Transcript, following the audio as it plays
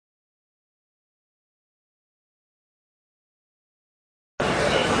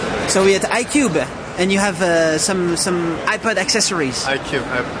So we had iCube, and you have some iPod accessories. iCube,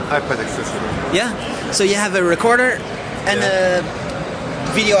 iPod accessory. Yeah. So you have a recorder and a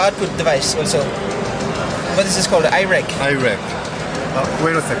video output device also. What is this called? iRec. iRec.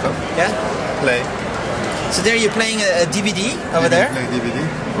 Wait a second. Yeah. Play. So there you're playing a DVD over there. Play DVD.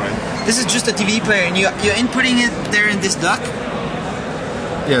 Right. This is just a DVD player, and you're inputting it there in this dock.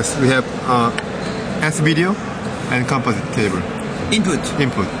 Yes, we have S video and composite cable. Input.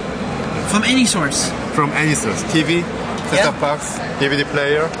 From any source. From any source. TV, set-top box, DVD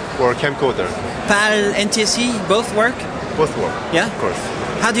player, or camcorder. PAL, NTSC, both work? Both work. Yeah? Of course.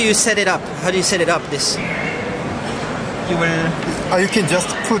 How do you set it up? This? You will... You can just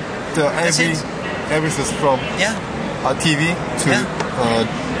put the every source from TV to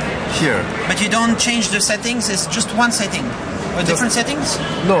here. But you don't change the settings, it's just one setting? Or different settings?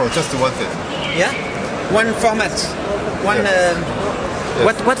 No, just one setting. Yeah? One format?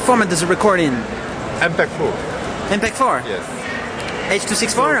 Yes. What format does it record in? MPEG-4. MPEG-4? Yes.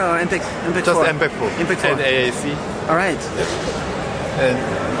 H.264 or MPEG-4? Just MPEG-4. MPEG-4. And AAC. Alright. Yes. And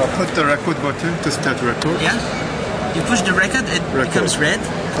put the record button to start record. Yeah? You push the record, it becomes red?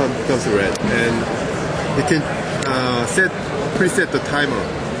 Becomes red. And you can preset the timer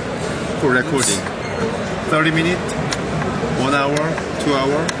for recording. 30 minutes, 1 hour, 2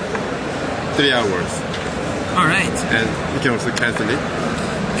 hours, 3 hours. Alright. And you can also cancel it.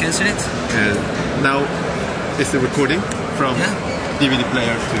 Cancel it? And now it's recording from DVD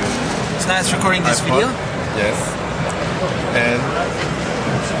player to... So now it's recording this iPod. video? Yes. And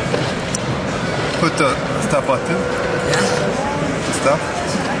put the stop button. Yeah. To stop.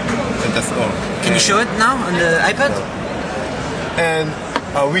 And that's all. Can you show it now on the iPod? And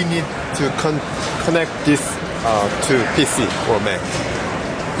we need to connect this to PC or Mac.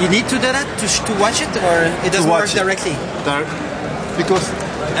 You need to do that to watch it, or it doesn't work directly? Because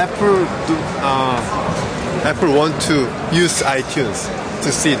Apple want to use iTunes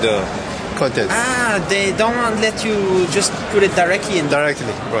to see the content. They don't let you just put it directly in.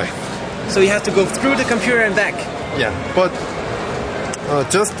 Directly, right. So you have to go through the computer and back. Yeah, but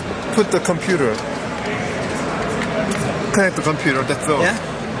just put the computer, connect the computer, that's all. Yeah.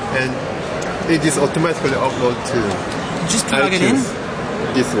 And it is automatically upload to just plug it in?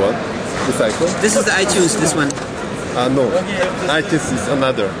 This one, this icon. This is the iTunes, this one. No, iTunes is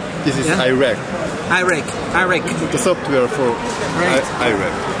another. This is iRec. iRec. The software for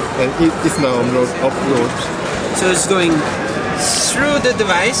iRec. And it is now upload. So it's going through the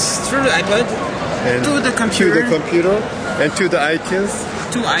device, through the iPod, and to the computer. And to the iTunes.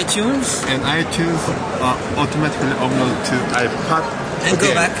 To iTunes. And iTunes automatically upload to iPod. And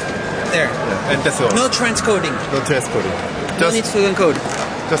go back there. Yeah. And that's all. No transcoding. No transcoding. No need to encode.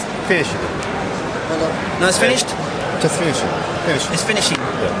 Just finish it. No, it's finished? Just finish it. It's finishing.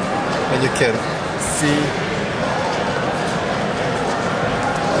 Yeah. And you can see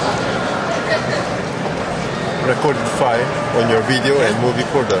recorded file on your video and movie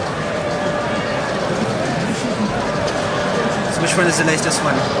recorder. So which one is the latest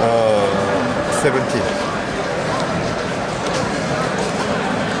one? 17.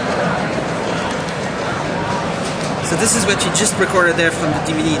 So this is what you just recorded there from the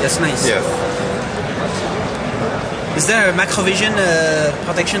DVD. That's nice. Yes. Is there a Macrovision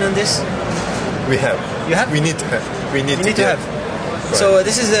protection on this? We have. You have? We need to have. We need to have. Right. So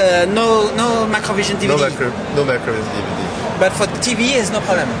this is no Macrovision DVD. No Macrovision DVD. But for TV is no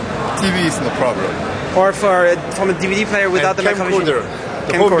problem. TV is no problem. Or from a DVD player without the Macrovision.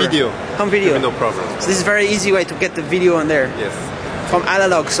 The home video. Home video. No problem. So this is a very easy way to get the video on there. Yes. From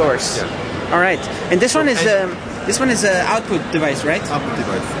analog source. Yeah. All right. And this one is an output device, right? Output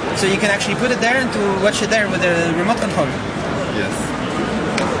device. So you can actually put it there and to watch it there with a remote control. Yes.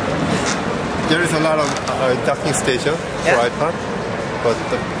 There is a lot of docking station for iPod, but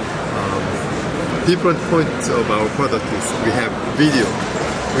the different points of our product is we have video.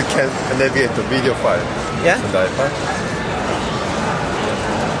 We can navigate the video file on the iPod.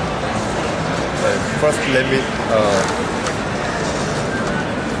 And first, let me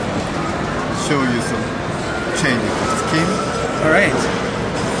show you some changing the skin. All right.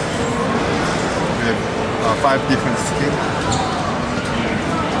 We have 5 different skins,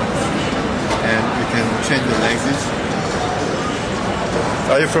 and we can change the language.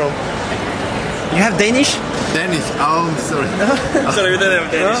 Are you from? You have Danish? Danish. Oh, sorry. No? Sorry, we don't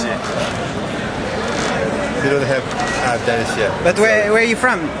have Danish yet. We don't have Danish yet. But where are you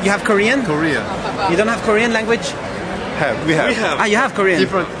from? You have Korean? Korea. You don't have Korean language? We have. Ah, you have Korean.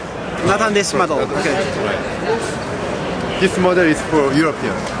 Different. Not on this model. Okay. Right. This model is for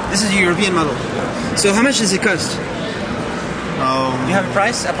European. This is a European model. So how much does it cost? You have a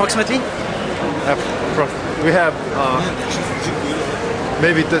price approximately? We have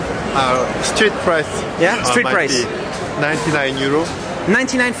maybe the street price. Yeah, street might price. be 99 euro.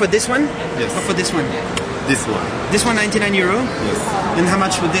 99 for this one? Yes. Or for this one? This one. This one 99 euro? Yes. And how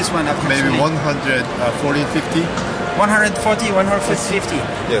much for this one approximately? Maybe 140, 50. 140, 150.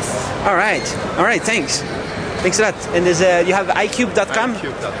 Yes. All right, thanks. Thanks a lot. And there's you have iCube.com?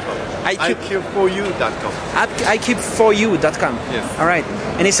 iCube.com. iCube4u.com. iCube4u.com. iCube4u.com. Yes. All right.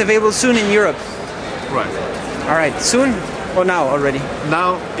 And it's available soon in Europe. Right. All right. Soon or now already?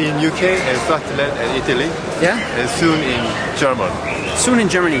 Now in UK and Scotland and Italy. Yeah. And soon in Germany. Soon in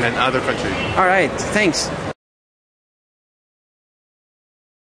Germany. And other countries. All right. Thanks.